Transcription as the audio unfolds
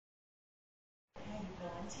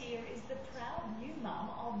volunteer is the proud new mum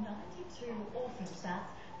of 92 orphaned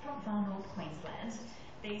bats from far north Queensland.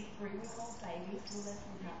 These 3-week-old babies were left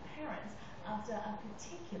without parents after a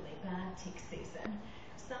particularly bad tick season.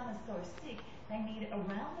 Some are so sick they need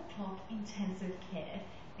around-the-clock intensive care.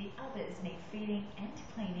 The others need feeding and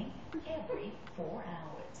cleaning every 4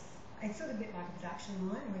 hours. It's sort of a bit like a production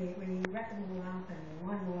line where you wrap them all up and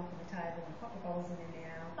line them all up on the table and pop the bowls in there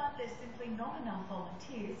now. But there's simply not enough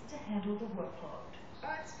volunteers to handle the workload.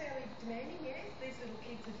 Oh, it's fairly demanding, yes. These little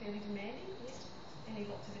kids are fairly demanding, yes. They need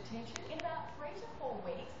lots of attention. In about 3 to 4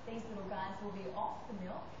 weeks, these little guys will be off the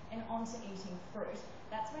milk and onto eating fruit.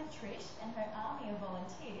 That's when Trish and her army of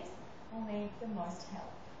volunteers will need the most help.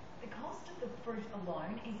 The cost of the fruit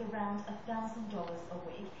alone is around $1,000 a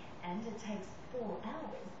week, and it takes 4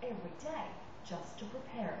 hours every day just to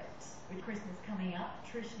prepare it. With Christmas coming up,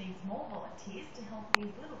 Trish needs more volunteers to help these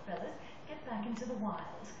little fellas get back into the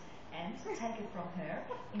wild. And take it from her,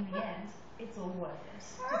 in the end, it's all worth it.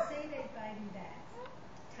 To see these baby bats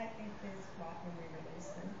take their first flight when we release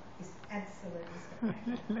them is absolutely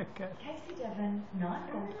spectacular. Casey Devon, 9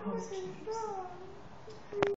 Gold Coast News.